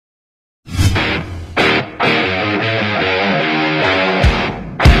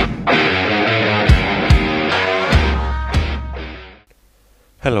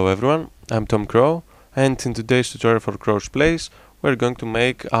Hello everyone, I'm Tom Crow, and in today's tutorial for Crow's Place we're going to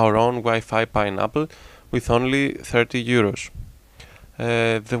make our own Wi-Fi Pineapple with only 30 euros.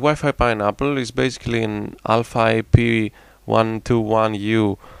 The Wi-Fi Pineapple is basically an Alpha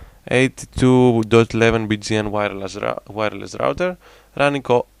AP121U 82.11 BGN wireless router running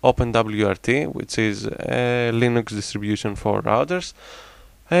OpenWRT, which is a Linux distribution for routers,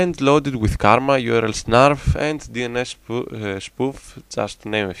 and loaded with Karma, URL snarf, and DNS spoof, just to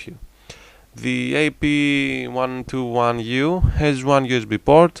name a few. The AP121U has one USB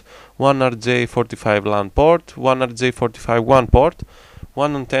port, one RJ45 LAN port, one RJ45 WAN port,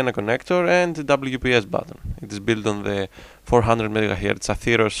 one antenna connector, and a WPS button. It is built on the 400 MHz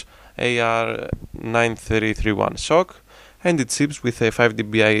Atheros AR9331 SoC, and it ships with a 5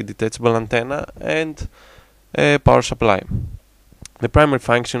 dBi detachable antenna and a power supply. The primary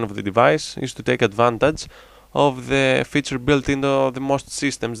function of the device is to take advantage of the feature built into the most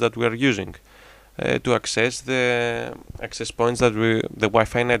systems that we are using to access the access points that the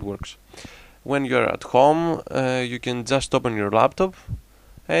Wi-Fi networks. When you are at home, you can just open your laptop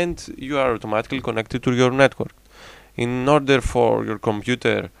and you are automatically connected to your network. In order for your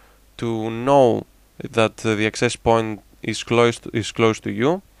computer to know that the access point is close to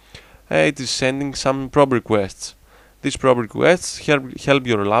you, it is sending some probe requests. These probe requests help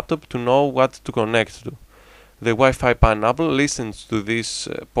your laptop to know what to connect to. The Wi-Fi Pineapple listens to these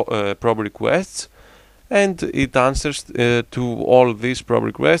probe requests and it answers to all these probe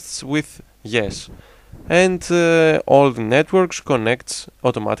requests with yes. And all the networks connects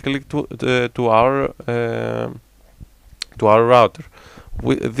automatically to our router.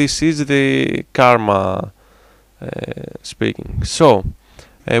 This is the Karma speaking. So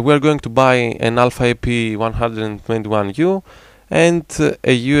we are going to buy an Alpha AP121U and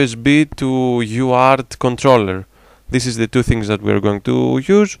a USB to UART controller. This is the two things that we are going to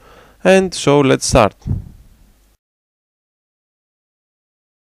use, and so let's start.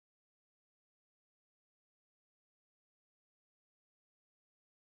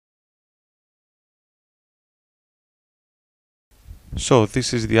 So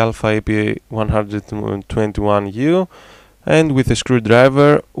this is the Alpha AP121U, and with a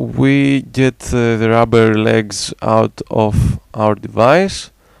screwdriver we get the rubber legs out of our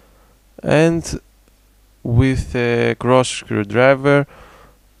device, and with a cross screwdriver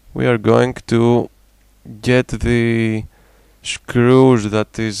we are going to get the screws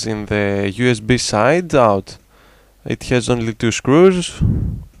that is in the USB side out. It has only two screws,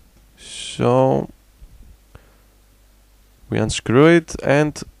 so we unscrew it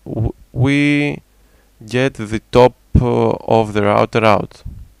and we get the top of the router out.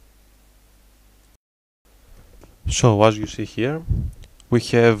 So as you see here, we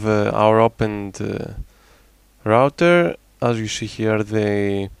have our opened router. As you see here,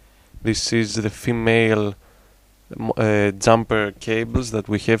 this is the female jumper cables that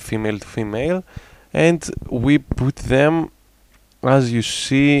we have, female to female, and we put them, as you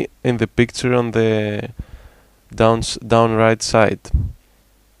see in the picture, on the down right side,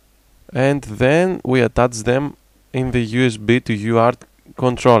 and then we attach them in the USB to UART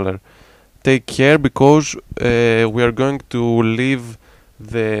controller. Take care, because we are going to leave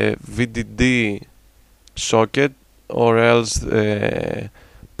the VDD socket or else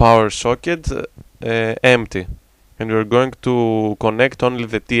power socket empty, and we are going to connect only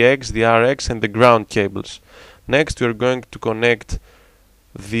the TX, the RX and the ground cables. Next we are going to connect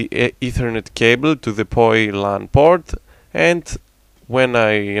the Ethernet cable to the POI LAN port, and when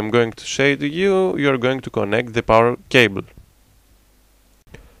I am going to say to you, you are going to connect the power cable.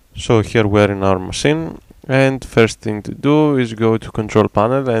 So here we are in our machine, and first thing to do is go to control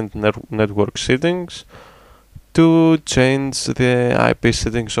panel and network settings to change the IP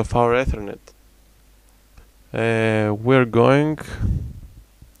settings of our Ethernet. We're going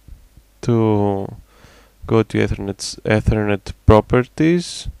to go to Ethernet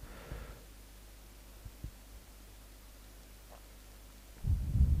properties,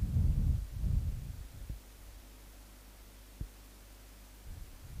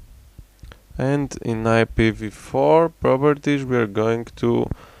 and in IPv4 properties we are going to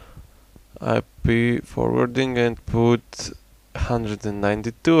IP forwarding and put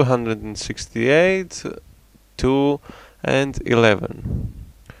 192, 168, 2 and 11.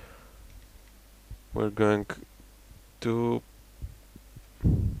 We're going to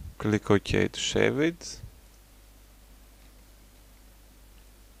click OK to save it.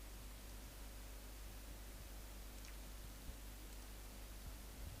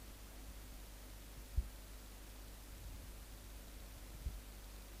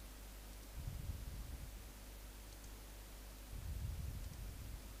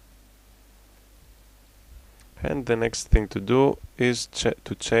 And the next thing to do is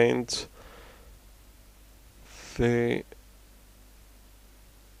to change the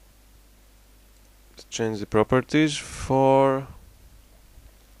properties for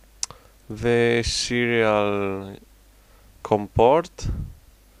the serial COM port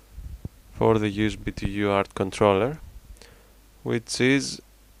for the USB to UART controller, which is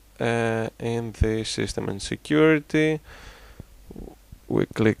in the system and security. We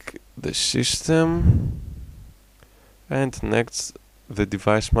click the system and next the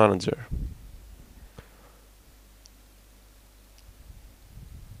device manager.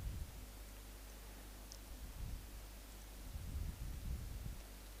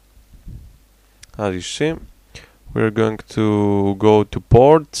 As you see, we're going to go to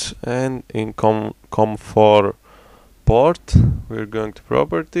ports, and in COM4 port we're going to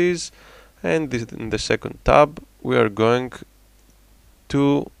properties, and in the second tab we are going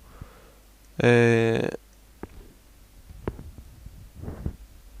to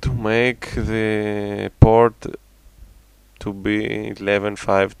make the port to be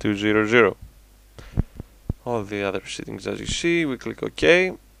 115200. All the other settings as you see, we click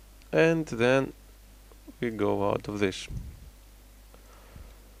OK, and then we go out of this.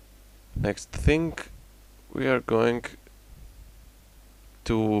 Next thing, we are going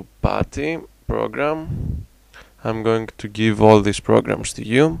to PATI program. I'm going to give all these programs to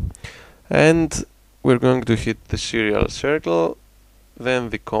you, and we're going to hit the serial circle, then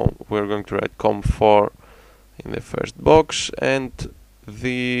we're going to write COM4 in the first box, and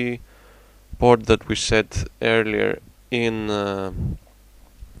the port that we set earlier in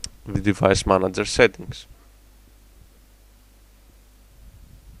the device manager settings.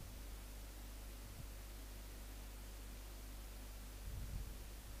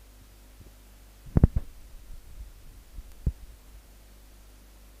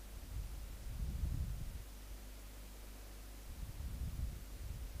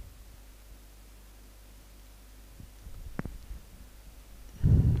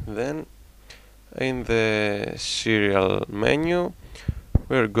 Then in the serial menu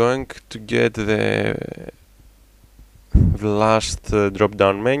we're going to get the last drop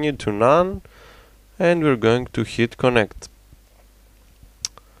down menu to none, and we're going to hit connect.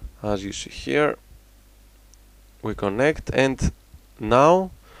 As you see here, we connect, and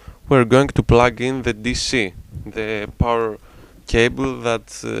now we're going to plug in the DC, the power cable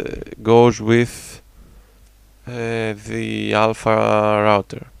that goes with the alpha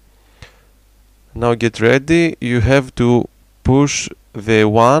router. Now get ready, you have to push the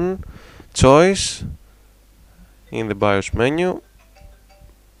 1 choice in the BIOS menu,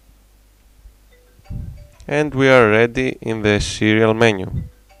 and we are ready in the serial menu.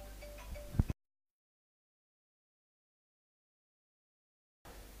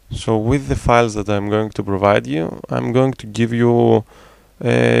 So with the files that I'm going to provide you, I'm going to give you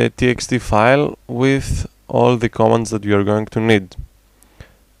a txt file with all the commands that you are going to need.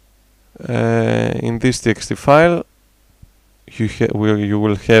 In this txt file you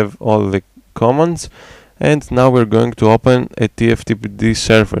will have all the commands, and now we're going to open a TFTPD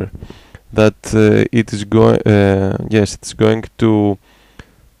server that it's going to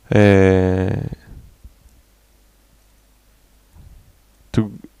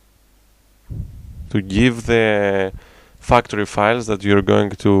give the factory files that you're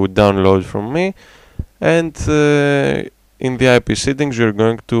going to download from me, and in the IP settings you're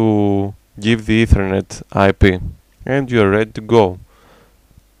going to give the Ethernet IP, and you're ready to go.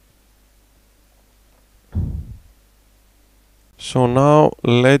 So now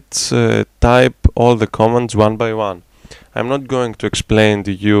let's type all the commands one by one. I'm not going to explain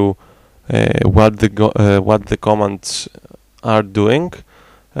to you what the commands are doing,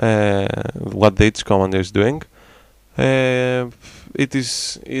 what each command is doing. It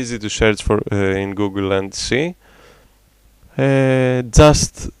is easy to search for in Google and see.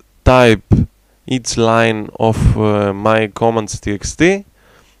 Just type each line of my commands txt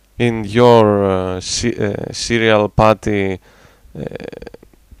in your serial PATI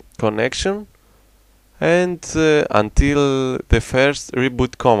connection, and until the first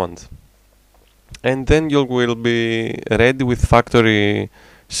reboot command, and then you will be ready with factory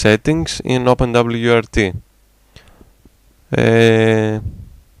settings in OpenWRT. The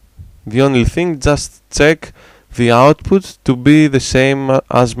only thing, just check the output to be the same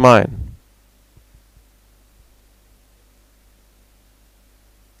as mine.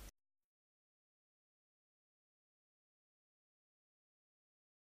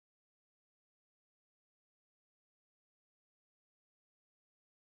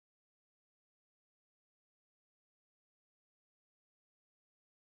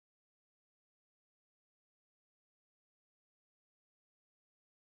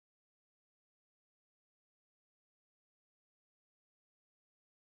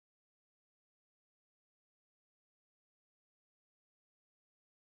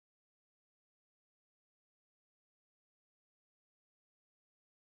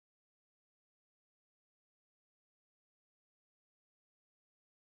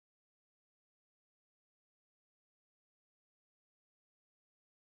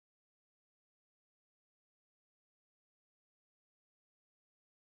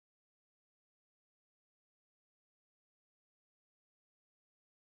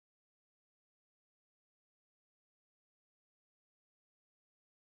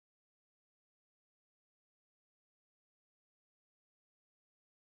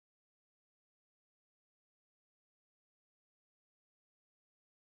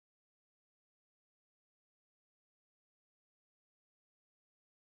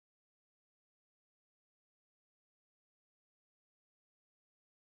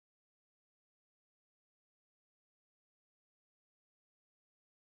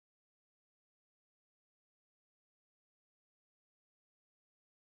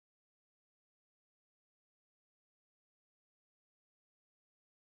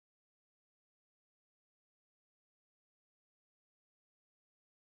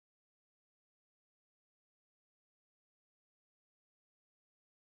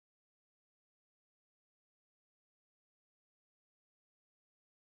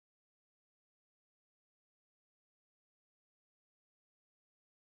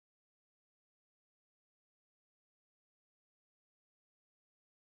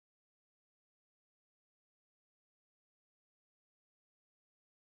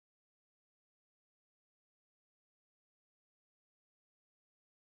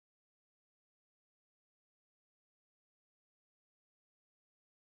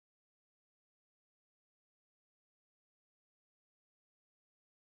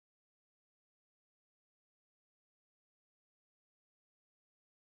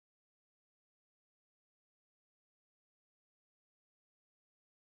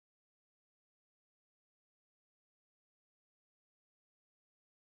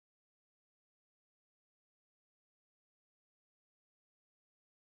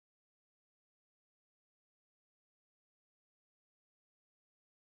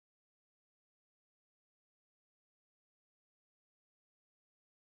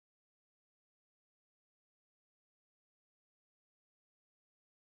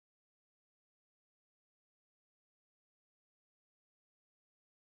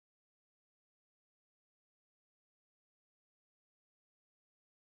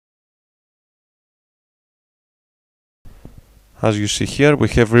 As you see here, we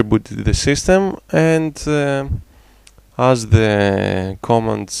have rebooted the system, and as the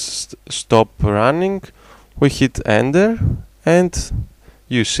commands stop running, we hit enter, and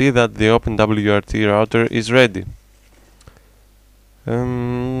you see that the OpenWRT router is ready.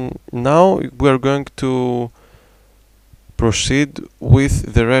 Now we are going to proceed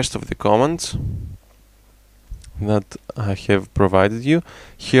with the rest of the commands that I have provided you.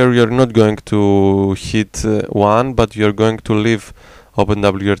 Here you're not going to hit 1, but you're going to leave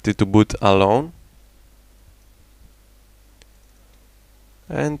OpenWRT to boot alone.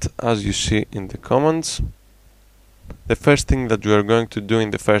 And as you see in the commands, the first thing that we are going to do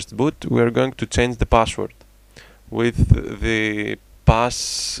in the first boot, we are going to change the password with the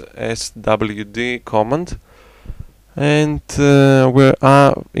pass swd command. And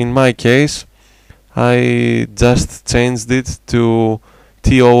in my case, I just changed it to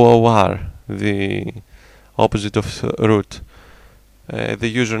TOOR, the opposite of root.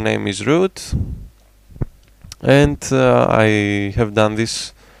 The username is root, and I have done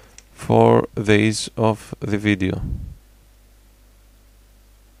this for the ease of the video.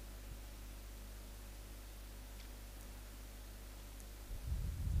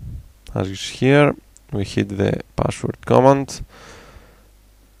 As you see here, we hit the password command,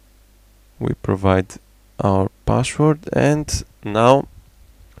 we provide our password, and now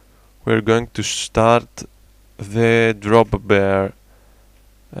we're going to start the drop bear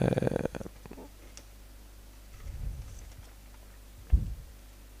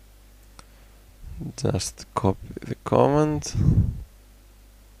just copy the command.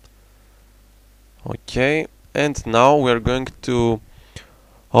 Okay, and now we're going to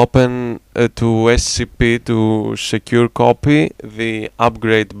open to SCP to secure copy the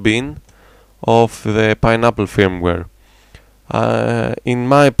upgrade bin of the Pineapple firmware. In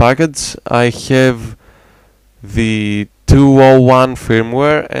my package I have the 201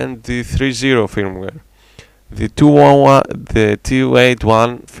 firmware and the 30 firmware. The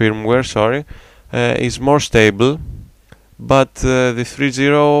 281 firmware, is more stable, but the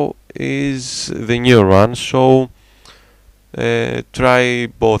 30 is the newer one, so try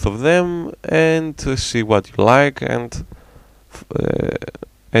both of them and see what you like, and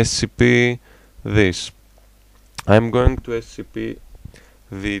SCP this. I'm going to SCP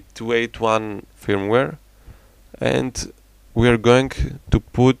the 281 firmware, and we are going to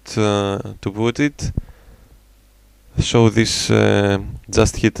put it. So this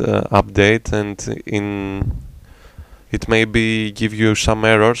just hit update, and it may give you some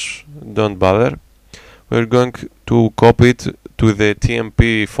errors. Don't bother. We're going to copy it to the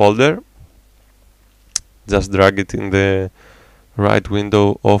TMP folder. Just drag it in the right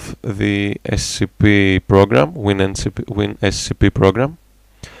window of the SCP program, WinSCP program.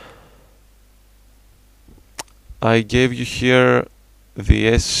 I gave you here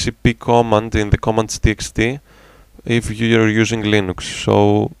the SCP command in the commands.txt if you're using Linux,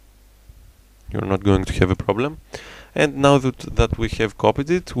 so you're not going to have a problem. And now that we have copied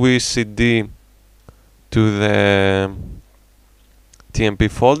it, we cd to the TMP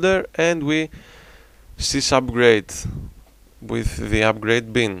folder, and we sysupgrade with the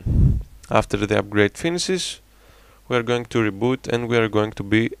upgrade bin. After the upgrade finishes, we are going to reboot, and we are going to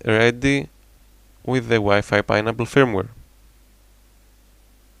be ready with the WiFi Pineapple firmware.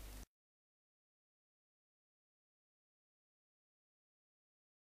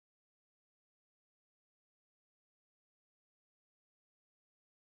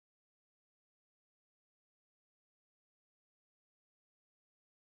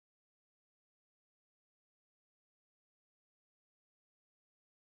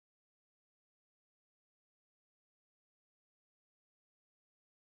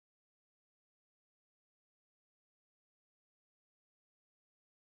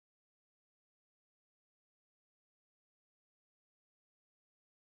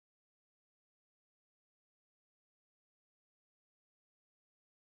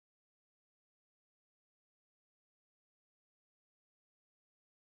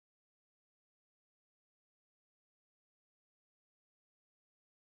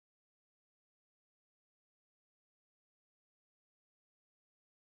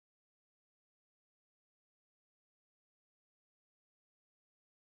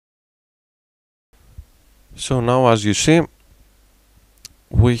 So now, as you see,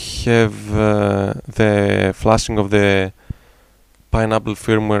 we have the flashing of the Pineapple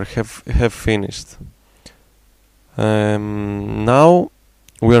firmware have finished. Now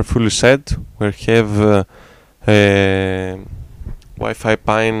we are fully set. We have a Wi-Fi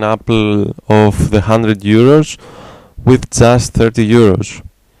Pineapple of the €100 with just €30.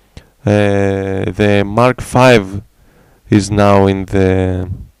 The Mark 5 is now in the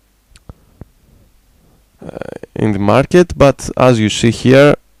market, but as you see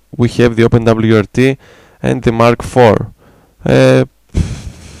here we have the OpenWRT and the Mark IV.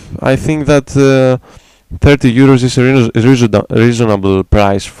 I think that 30 euros is a reasonable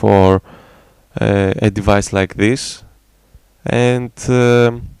price for a device like this, and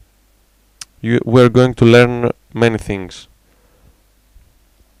we're going to learn many things.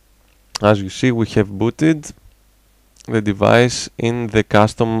 As you see, we have booted the device in the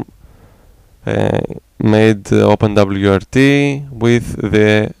custom made OpenWRT with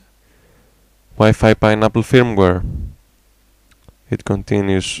the WiFi Pineapple firmware. It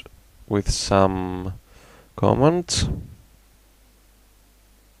continues with some commands,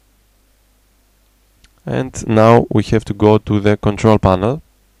 and now we have to go to the control panel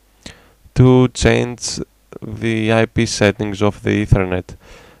to change the IP settings of the Ethernet,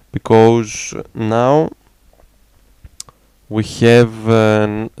 because now we have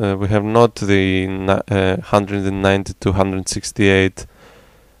not the 192.168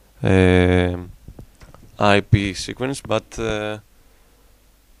 IP sequence, but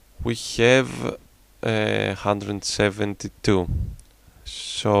we have 172.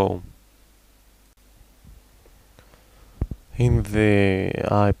 So in the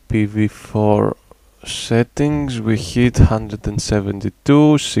IPv4 settings we hit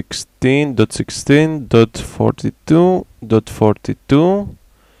 172.16.16.42.42,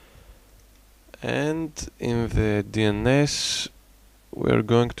 and in the DNS we are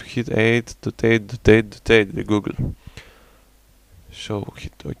going to hit 8.8.8.8, the Google. So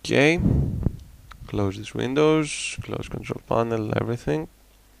hit OK, close this windows, close control panel, everything,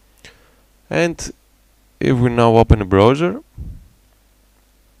 and if we now open a browser,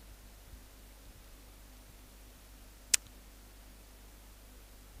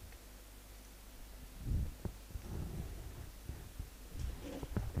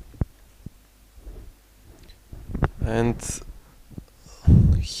 and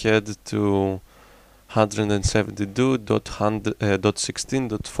head to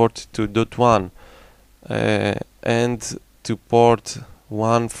 172.16.42.1 and to port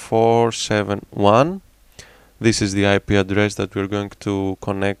 1471. This is the IP address that we're going to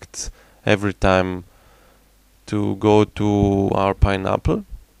connect every time to go to our Pineapple,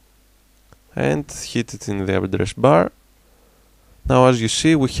 and hit it in the address bar. Now as you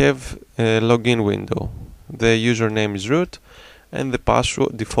see, we have a login window. The username is root, and the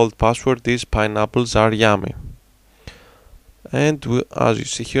default password is pineapples are yummy. And as you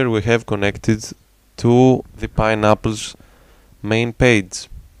see here, we have connected to the Pineapple's main page.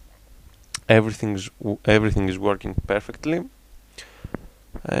 Everything is working perfectly,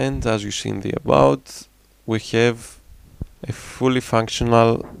 and as you see in the about, we have a fully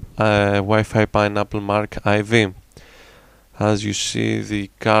functional WiFi Pineapple Mark IV. As you see,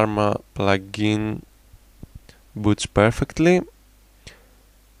 the Karma plugin boots perfectly,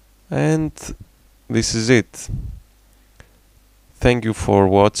 and this is it. Thank you for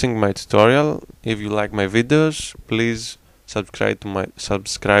watching my tutorial. If you like my videos, please subscribe to my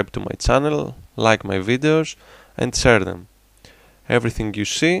channel, like my videos, and share them. Everything you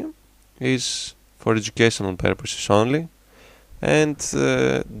see is for educational purposes only, and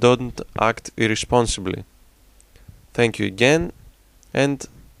don't act irresponsibly. Thank you again, and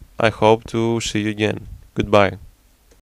I hope to see you again. Goodbye.